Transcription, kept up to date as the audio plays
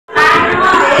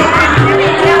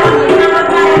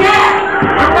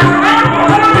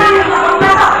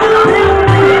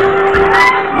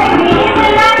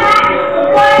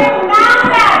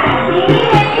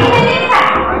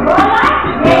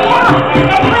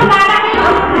Hello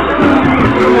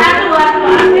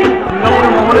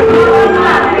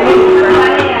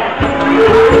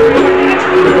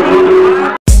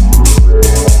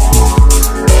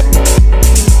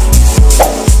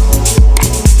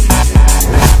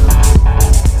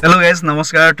guys,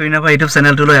 namaskar. Tween YouTube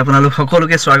channel to আপোনালোক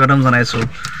সকলোকে স্বাগতম জনাইছো।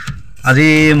 আজি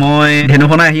মই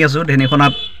ধেনুখনা আহি আছো।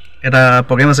 ধেনুখনাত এটা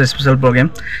প্ৰগ্ৰাম আছে, স্পেশাল প্ৰগ্ৰাম।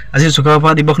 আজি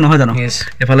শুক্ৰবাৰ দিৱস নহয় জানো?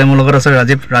 এফালে মোৰ লগত আছে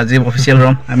ৰাজীৱ অফিচিয়েল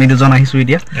ৰম। আমি দুজন আহিছো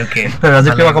এতিয়া। ওকে।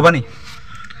 ৰাজীৱ কিবা কবা নি?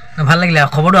 ভাল লাগিলে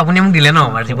খবৰটো আপুনি মোক দিলে ন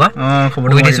ৰাজীৱ?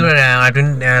 খবৰটো দিছো। আৰ্টুন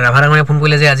ৰাভাৰ মানে ফোন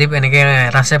কৰিলে যে আজি এনেকে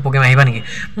এটা আছে প্ৰগ্ৰাম আহিবা নেকি?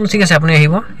 মই ঠিক আছে আপুনি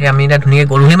আহিব। আমি এটা ধুনীয়া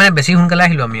গৰুহি মানে বেছি সোনকালে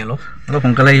আহিলো আমি অলপ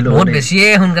সোনকালে আহিলো। বহুত বেছিয়ে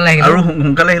সোনকালে আহিলো। আৰু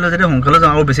সোনকালে আহিলো যদি সোনকালে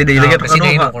যাওঁ আৰু বেছি দেৰিলৈকে থকাটো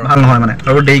ভাল নহয় মানে।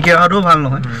 আৰু দেৰিকে অহাটো ভাল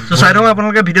নহয়। সো চাই থাকক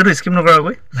আপোনালোকে ভিডিঅ'টো স্কিপ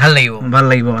নকৰাকৈ। ভাল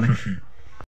লাগিব মানে।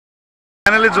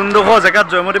 ফাইনালি যোনডোখৰ জেগাত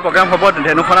জয়মতী প্ৰগ্ৰাম হ'ব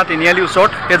ধেনুখনা তিনিআলি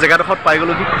ওচৰত সেই জেগাডোখৰত পাই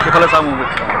গ'লো। সেইফালে চাওঁ মোৰ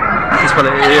পিছফালে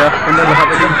এয়া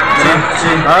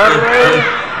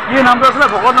কি নামটো আছিলে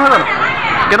ভকত নহয় জানো?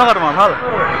 কেনেকুৱা তোমাৰ ভাল?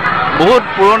 বহুত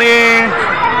পুৰণি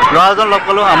ল'ৰা এজন লগ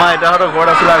পালোঁ। আমাৰ আইতাহঁতৰ ঘৰত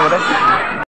আছিলে আগতে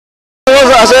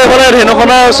আছে। এইফালে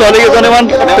ধেনুখনাৰ ছোৱালী কেইজনীমান,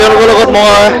 তেওঁলোকৰ লগত মই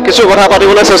কিছু কথা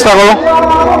পাতিবলৈ চেষ্টা কৰোঁ।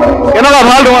 কেনেকুৱা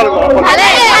ভাল তোমালোকৰ?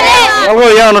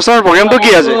 ইয়াৰ অনুষ্ঠানৰ প্ৰগ্ৰামটো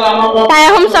কি আছে?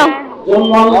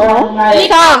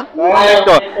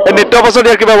 নৃত্য পাছত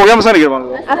ইয়াৰ কিবা প্ৰগ্ৰাম আছে নেকি?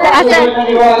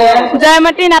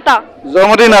 জয়মতী নাটক।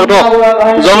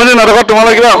 জয়মতী নাটকত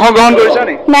তোমালোকে কিবা অংশগ্ৰহণ কৰিছা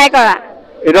নেকি? নাই কৰা।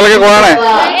 এতিয়ালৈকে কৰা নাই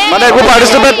মানে একো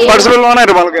পাৰ্টিচিপেট লোৱা নাই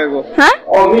তোমালোকে?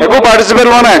 একো পাৰ্টিচিপেট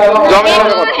লোৱা নাই?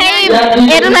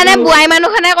 এইটো মানে বোৱাৰী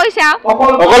মানুহখনে কৈছে আৰু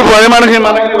অকল বোৱাৰী মানুহখিনি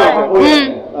মানে।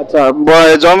 আচ্ছা,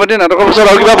 জয়মতী নাটকৰ পিছত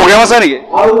আৰু কিবা প্ৰগ্ৰাম আছে নেকি?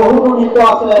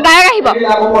 গায়ক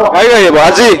আহিব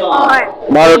আজি?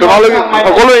 বাৰু তোমালোকে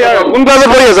সকলো কোন ক্লাছত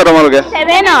পঢ়ি আছা তোমালোকে?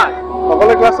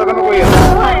 সকলো ক্লাছ 7 পঢ়ি আছা?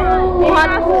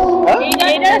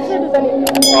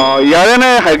 ইয়াৰে নে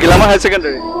গিলামাৰ হাই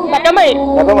ছেকেণ্ডাৰী?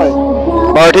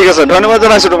 বাৰু ঠিক আছে, ধন্যবাদ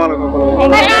জনাইছো তোমালোকক।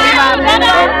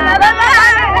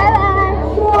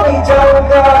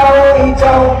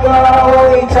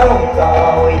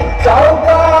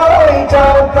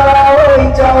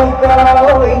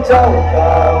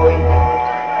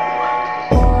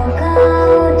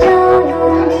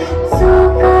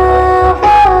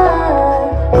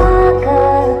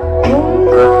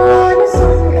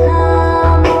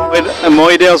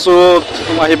 মই এতিয়া আছো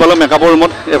আহি পালোঁ মেকআপৰ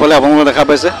ৰুমত। এইফালে আপোনালোকে দেখা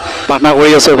পাইছে প্ৰাৰ্থনা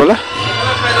কৰি আছে।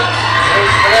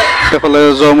 এইফালে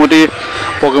জয়মতী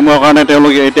প্ৰগ্ৰেমৰ কাৰণে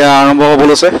তেওঁলোকে এতিয়া আৰম্ভ হ'ব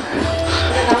লৈছে,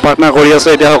 প্ৰাৰ্থনা কৰি আছে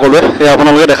এতিয়া সকলোৱে। এয়া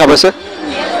আপোনালোকে দেখা পাইছে।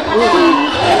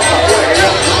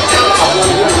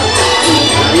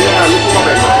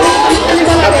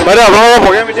 বাইদেউ আপোনালোকৰ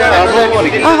প্ৰগ্ৰেম এতিয়া আৰম্ভ হ'ব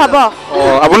নেকি? হ'ব।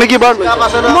 আপুনি কি বাৰ?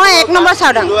 মই 1 নম্বৰ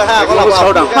চাউদাং।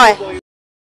 হয়।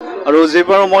 আৰু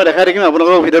যিবাৰ মই দেখাই থাকিম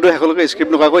আপোনালোকৰ ভিডিঅ'টো শেষলৈকে স্কিপ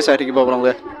নকৰাকৈ চাই থাকিব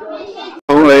আপোনালোকে।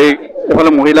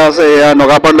 এইফালে মহিলা আছে, এয়া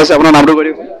নগা পাৰ্ট লৈছে। আপোনাৰ নামটো কৈ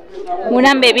দিয়ক। মোৰ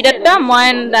নাম বেবী দত্ত। মই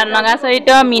নগা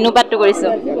চৰিত্ৰ মিনু পাত্ৰ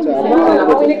কৰিছোঁ।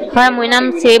 হয়, মোৰ নাম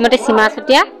শ্ৰীমতী সীমা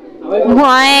চুতীয়া।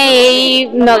 মই এই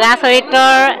নগা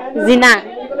চৰিত্ৰৰ জিনা।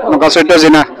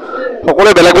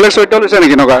 সকলোৱে বেলেগ বেলেগ চৰিত্ৰ লৈছে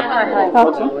নেকি নগাৰ?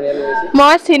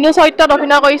 মই চিনু চৰিত্ৰত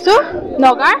অভিনয় কৰিছোঁ।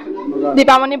 নগাৰ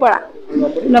দীপামণি বৰা।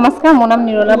 নমস্কাৰ, মোৰ নাম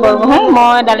নিৰলা বৰগোহাঁই।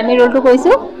 মই ডালিমী ৰোলটো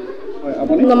কৰিছোঁ।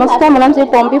 নমস্কাৰ, মোৰ নাম শ্ৰী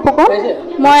পম্পী ফুকন।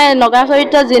 মই নগা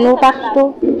চৰিত্ৰ জিনু পাঠটো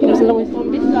কৰিছোঁ।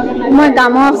 মই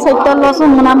গামৰ চৰিত্ৰ লৈছোঁ।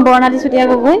 মোৰ নাম বৰ্ণালী চুতীয়া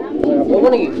গগৈ।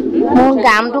 মোৰ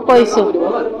গামটো কৰিছোঁ।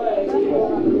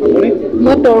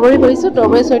 মই তৰবৰী কৰিছোঁ।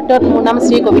 তৰবৰী চৰিত্ৰত মোৰ নাম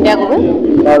শ্ৰী কবিতা গগৈ।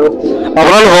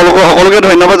 আপোনালোক সকলোকে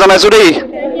ধন্যবাদ জনাইছো দেই।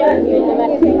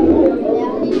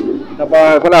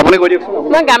 আপুনি কৈ দিয়ক।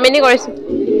 মই গামিনী কৰিছোঁ।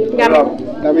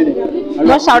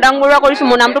 মই চাউদাং বৰুৱা কৰিছোঁ।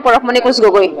 মোৰ নামটো পৰশমণি কোচ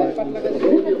গগৈ।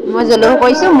 মই জলহু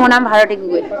কৰিছোঁ। মোৰ নাম ভাৰতী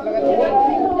গগৈ।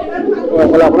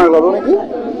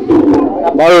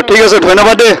 বাৰু ঠিক আছে,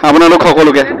 ধন্যবাদ দেই আপোনালোক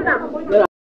সকলোকে।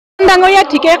 ডাঙৰীয়া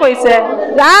ঠিকে কৈছে।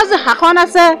 ৰাজ শাসন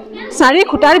আছে 4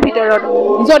 খুঁটাৰ ভিতৰত।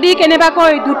 যদি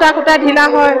কেনেবাকৈ 2টা খুঁটা ঢিলা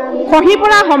হয় খহি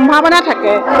পৰাৰ সম্ভাৱনা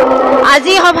থাকে।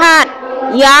 আজি সভাত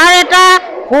ইয়াৰ এটা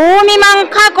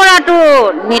সুমীমাংসা কৰাটো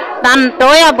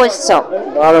নিতান্তই আৱশ্যক।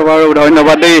 বাৰু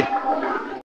ধন্যবাদ দেই।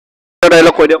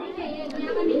 ডাইলগ কৈ দিয়ক।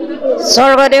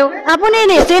 স্বৰ্গদেউ, আপুনি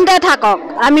নিশ্চিন্তে থাকক।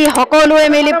 আমি সকলোৱে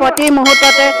মিলি প্ৰতি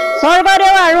মুহূৰ্ততে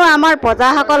স্বৰ্গদেউ আৰু আমাৰ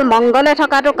প্ৰজাসকল মংগলে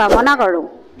থকাটো কামনা কৰোঁ।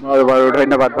 বাৰু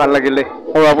ধন্যবাদ, ভাল লাগিল দেই।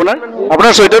 আৰু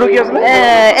আপোনাৰ চৰিত্ৰটো কি আছিলে?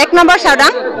 1 নম্বৰ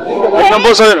চাউদাং। 1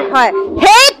 নম্বৰ চৰিত্ৰ? হয়।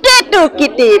 সেইটোৱেতো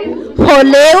কিটিপ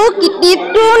হ'লেও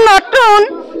কিটিপটো নতুন।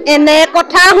 এনে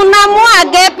কথা শুনা মোৰ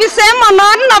আগে পিছে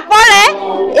মনত নপৰে।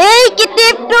 এই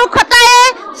কিটিপটো খটায়ে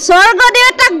স্বৰ্গদেৱে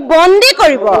তাক বন্দী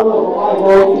কৰিব।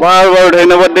 বাৰু বাৰু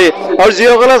ধন্যবাদ দেই। আৰু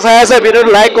যিসকলে চাই আছে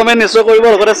ভিডিঅ'টো লাইক কমেণ্ট নিশ্চয় কৰিব,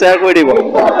 লগতে শ্বেয়াৰ কৰি দিব।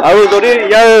 আৰু যদি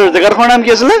ইয়াৰ জেগাডোখৰৰ নাম কি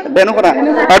আছিলে? ধেনুখানা।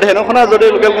 আৰু ধেনুখানা যদি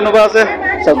লোকেল কোনোবা আছে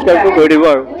ছাবস্ক্ৰাইবটো কৰি দিব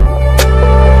আৰু।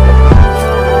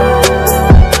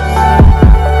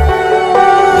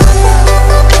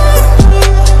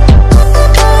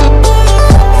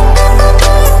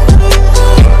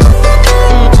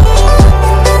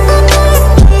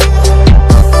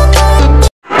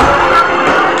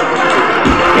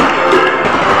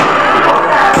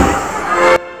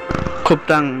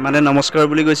 খুবটাং মানে নমস্কাৰ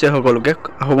বুলি কৈছে সকলোকে,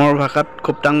 আহোমৰ ভাষাত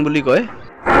খুবটাং বুলি কয়।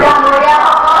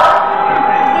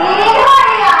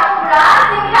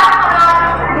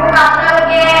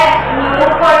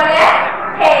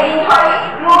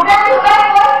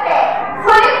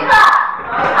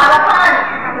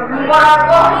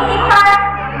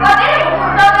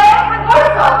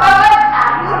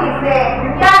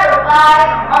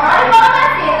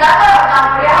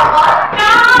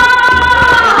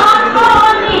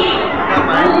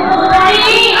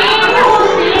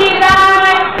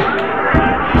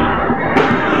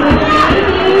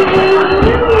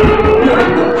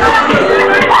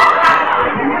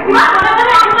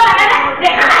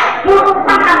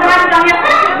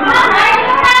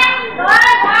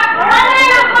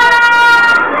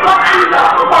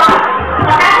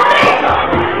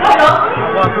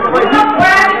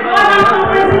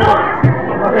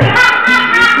 Yeah.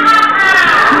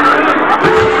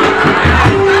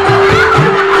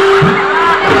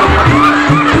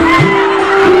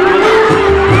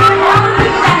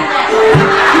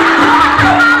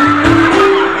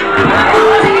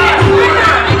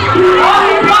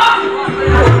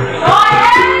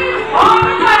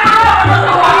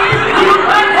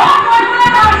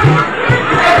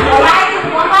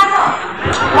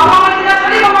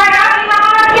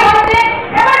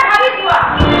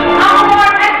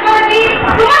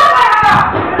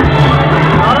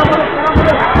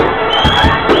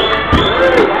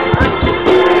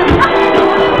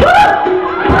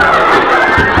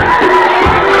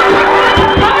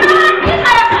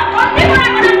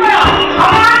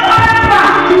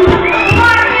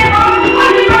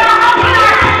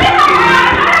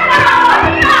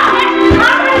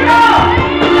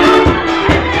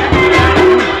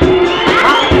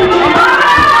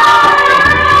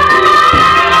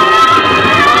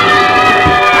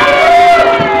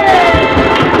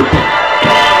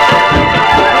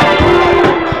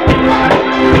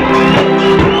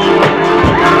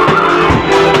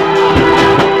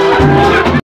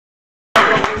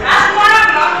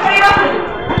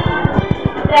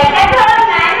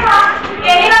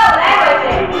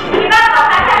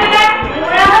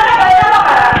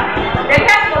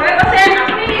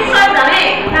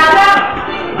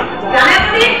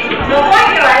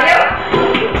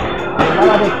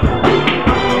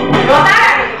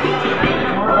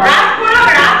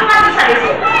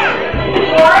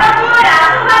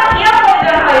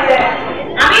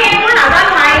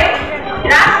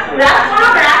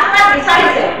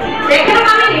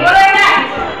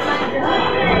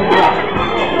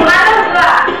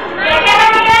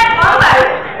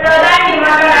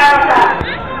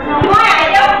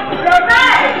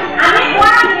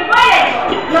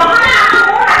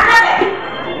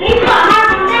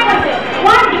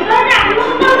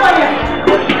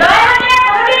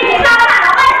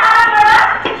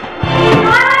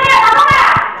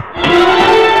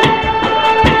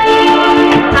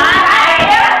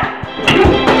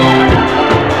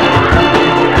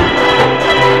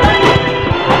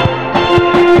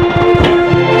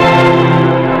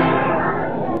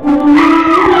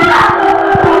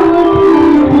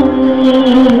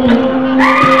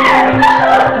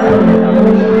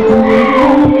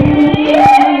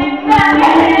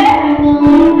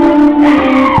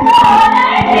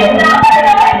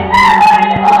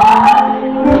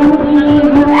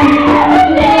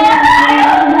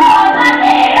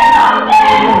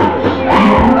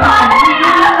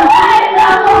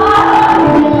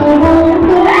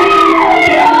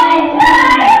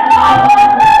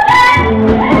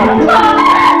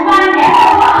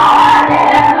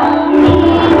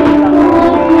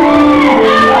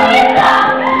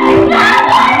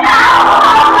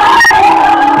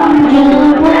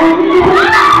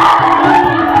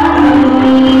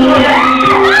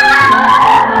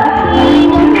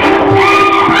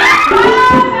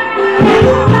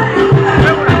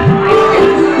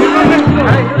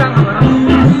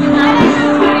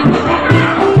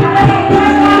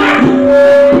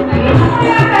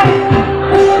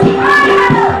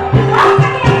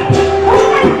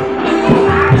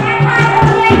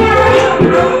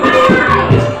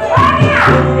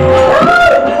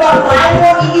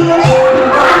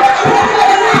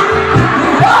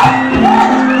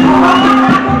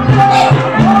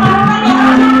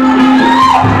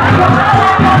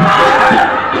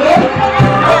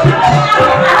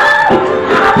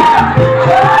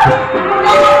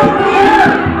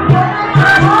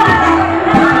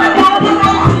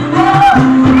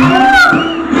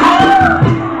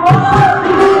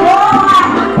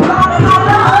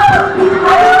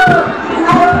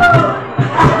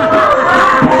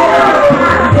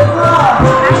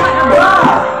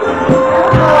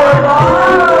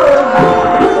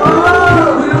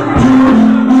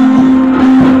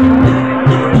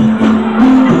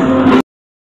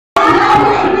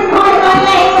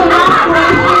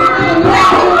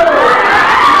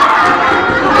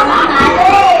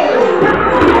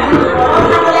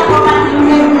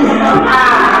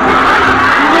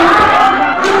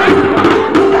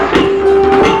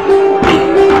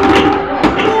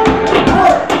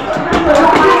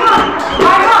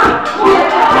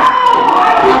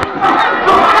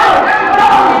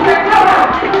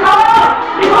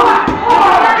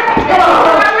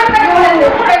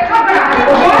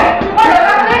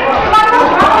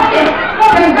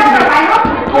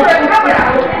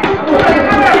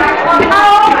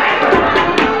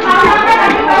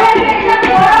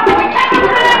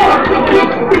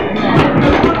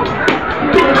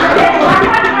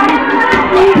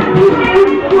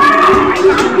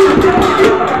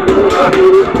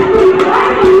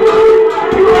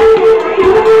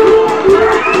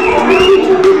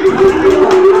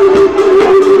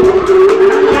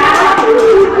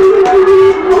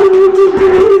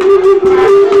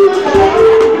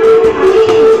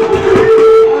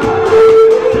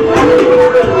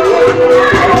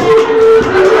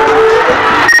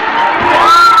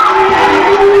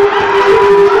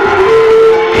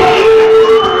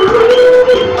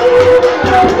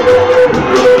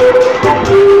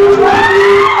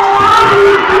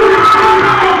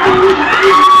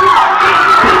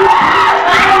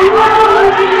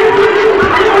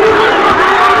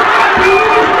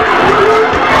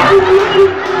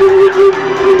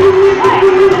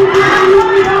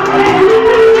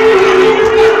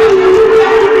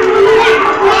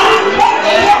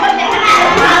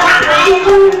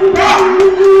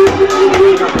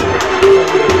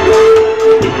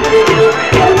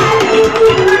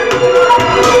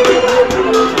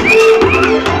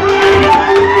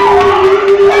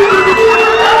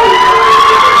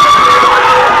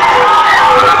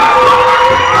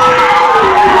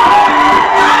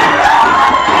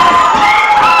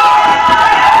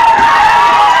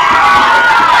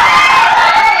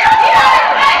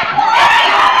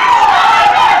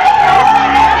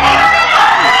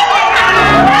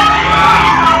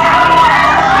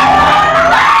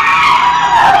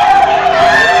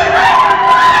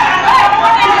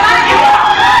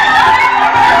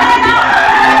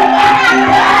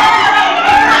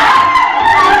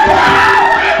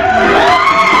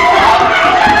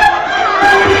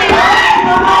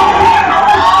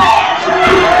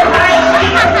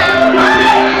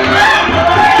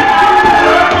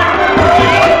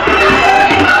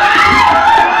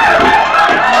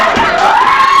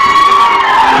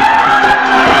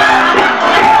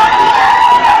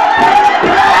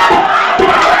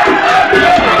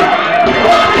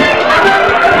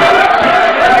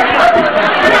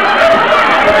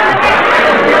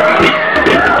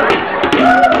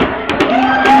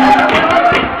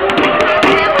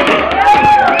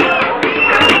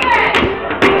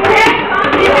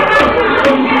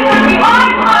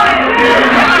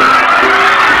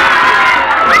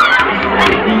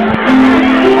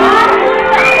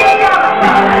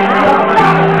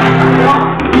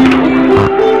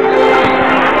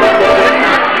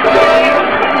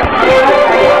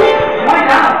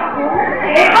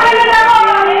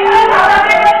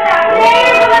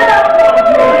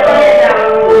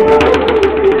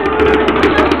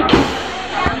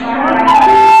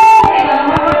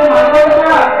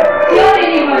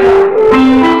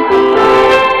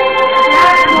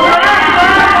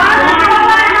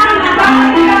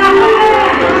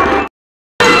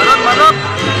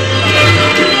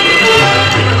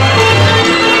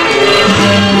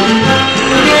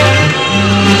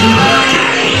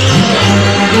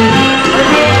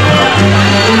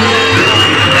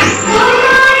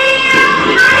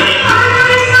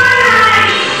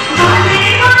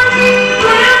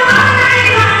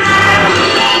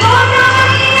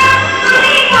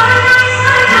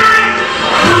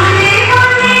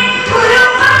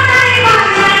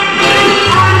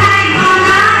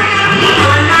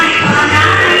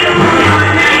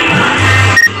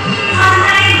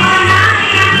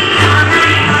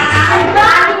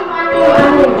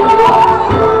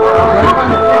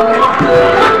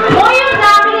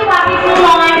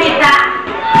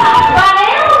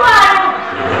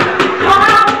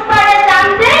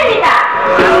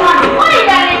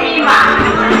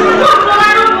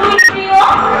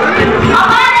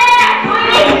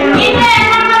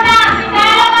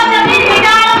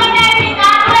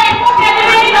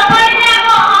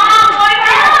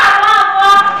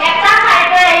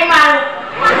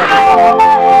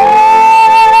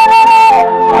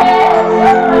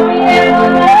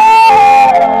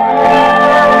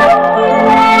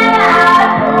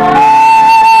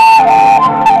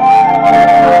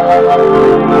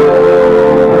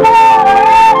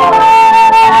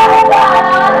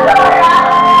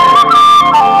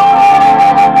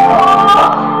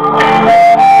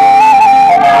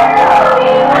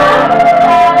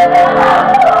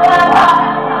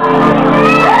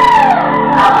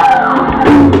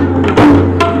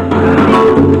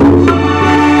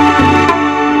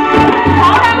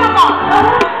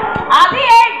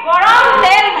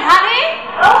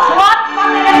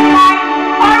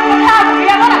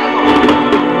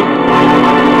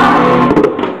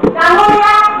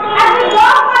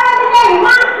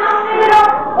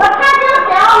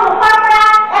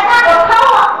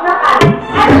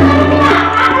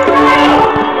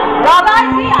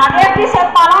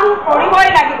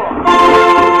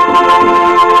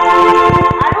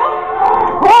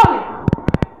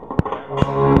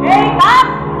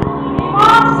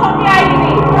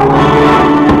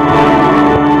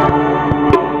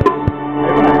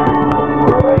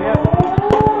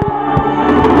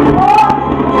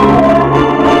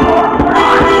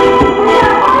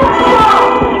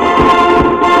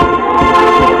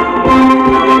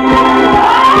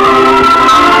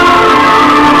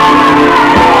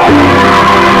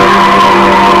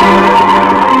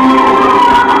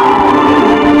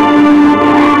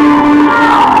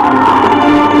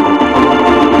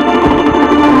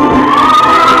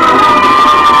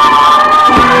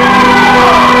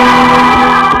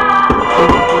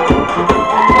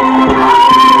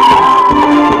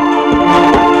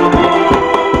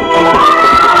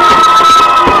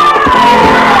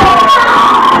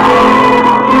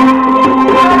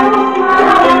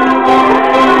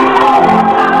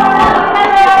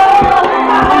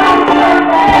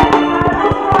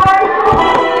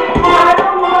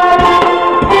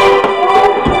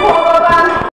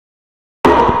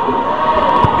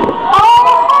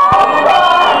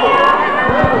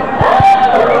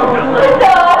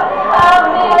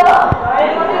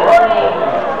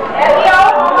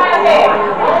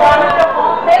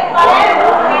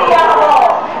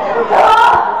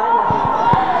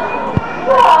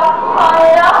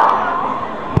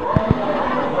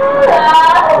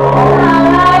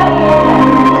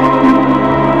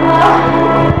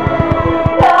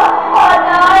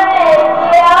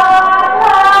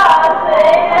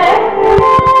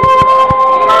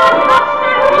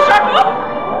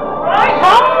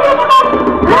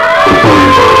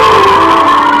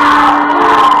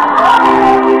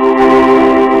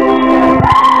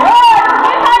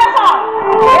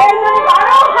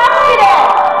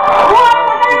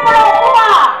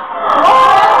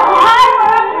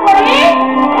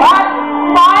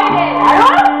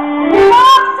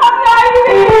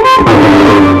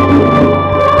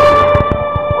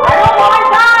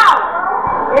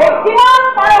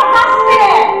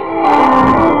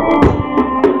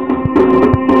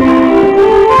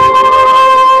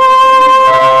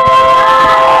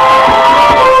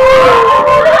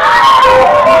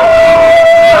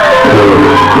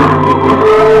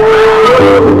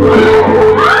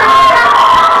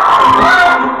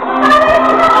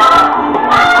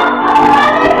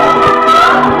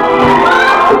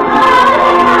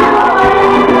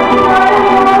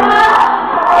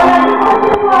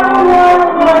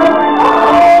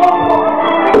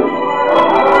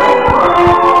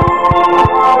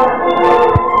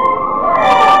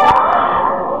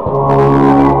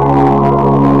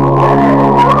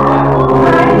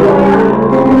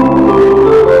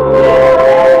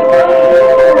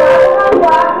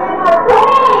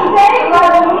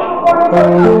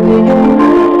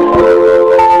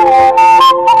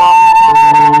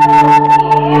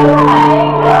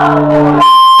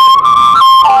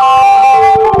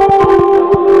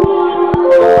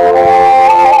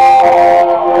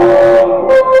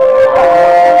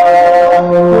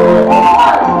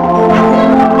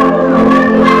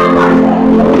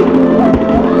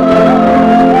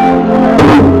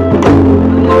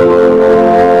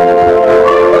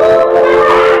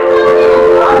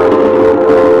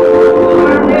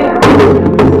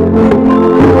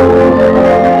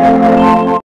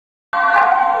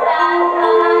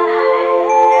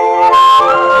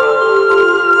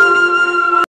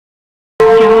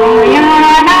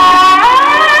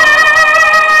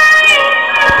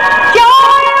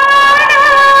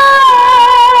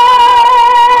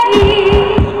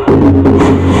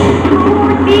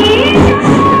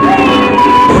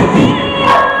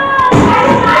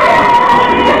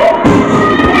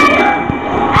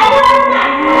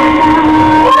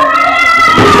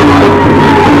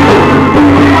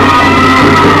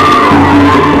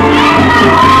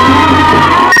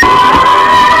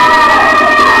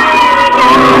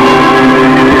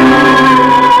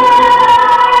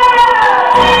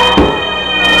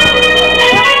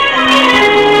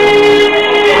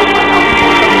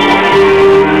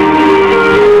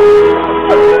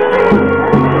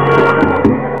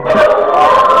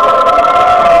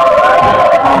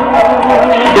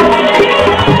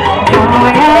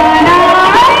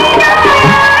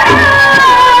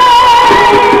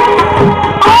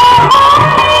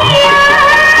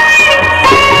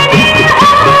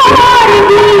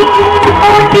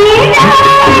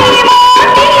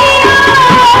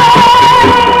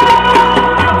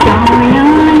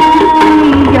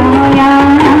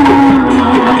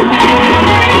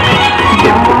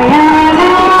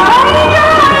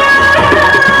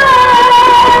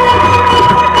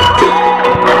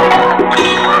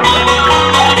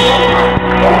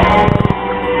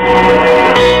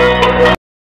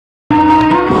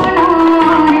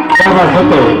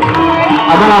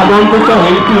 আমাৰ আগন্তুক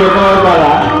শিল্পী লোকৰ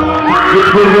দ্বাৰা গীত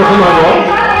পৰিৱেশন হ'ব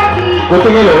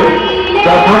গতিকে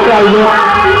দৰ্শক ৰাইজক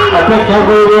অপেক্ষা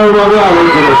কৰিবৰ বাবে আহ্বান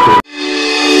জনাইছোঁ।